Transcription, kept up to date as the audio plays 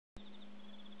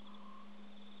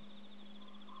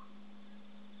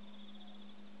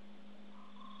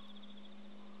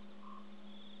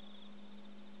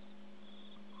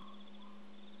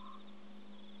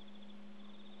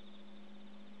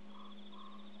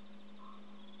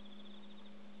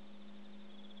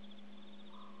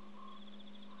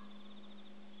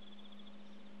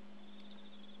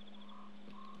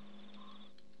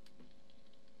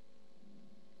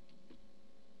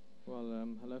Well,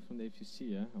 hello from the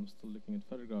FCC. Yeah? I'm still looking at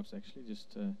photographs, actually,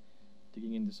 just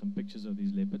digging into some pictures of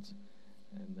these leopards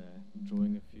and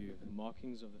drawing a few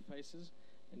markings of the faces.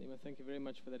 And Emma, thank you very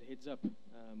much for that heads up.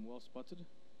 Well spotted.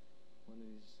 One of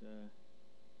these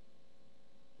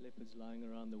leopards lying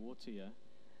around the water here.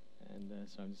 And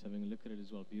so I'm just having a look at it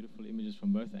as well. Beautiful images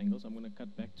from both angles. I'm going to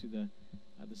cut back to the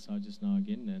other side just now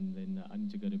again, and then I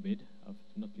need to go to bed. I've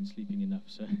not been sleeping enough,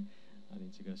 so I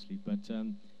need to go sleep. But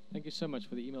thank you so much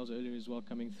for the emails earlier as well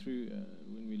coming through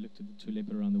when we looked at the two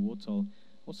leopard around the waterhole.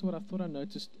 Also, what I thought I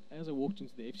noticed as I walked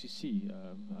into the FCC,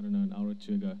 I don't know, an hour or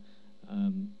two ago,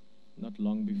 not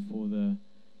long before the...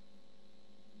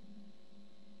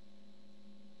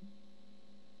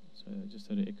 So I just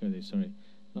had an echo there, sorry.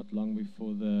 Not long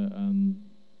before the...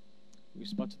 we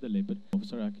spotted the leopard. Oh,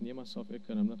 sorry, I can hear myself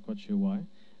echo and I'm not quite sure why.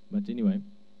 But anyway,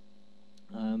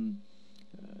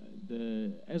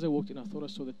 as I walked in, I thought I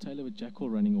saw the tail of a jackal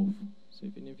running off. So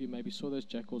if any of you maybe saw those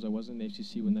jackals, I was in the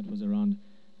FCC when that was around.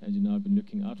 As you know, I've been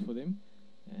looking out for them.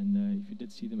 And if you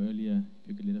did see them earlier, if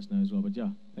you could let us know as well. But yeah,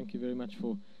 thank you very much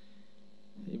for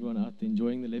everyone out there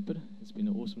enjoying the leopard. It's been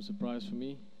an awesome surprise for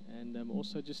me. And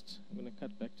also just, I'm going to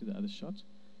cut back to the other shot.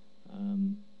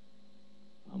 I'm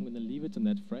going to leave it in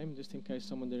that frame, just in case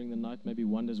someone during the night maybe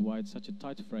wonders why it's such a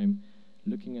tight frame.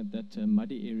 Looking at that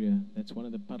muddy area, that's one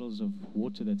of the puddles of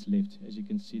water that's left. As you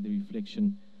can see, the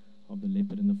reflection of the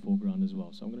leopard in the foreground as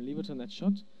well. So I'm going to leave it on that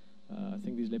shot. I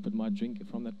think these leopard might drink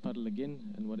from that puddle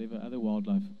again, and whatever other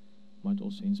wildlife might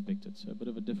also inspect it. So a bit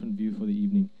of a different view for the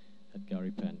evening at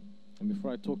Gowrie Pan. And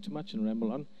before I talk too much and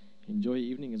ramble on, enjoy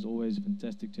your evening. It's always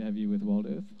fantastic to have you with Wild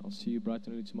Earth. I'll see you bright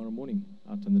and early tomorrow morning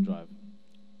out on the drive.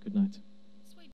 Good night.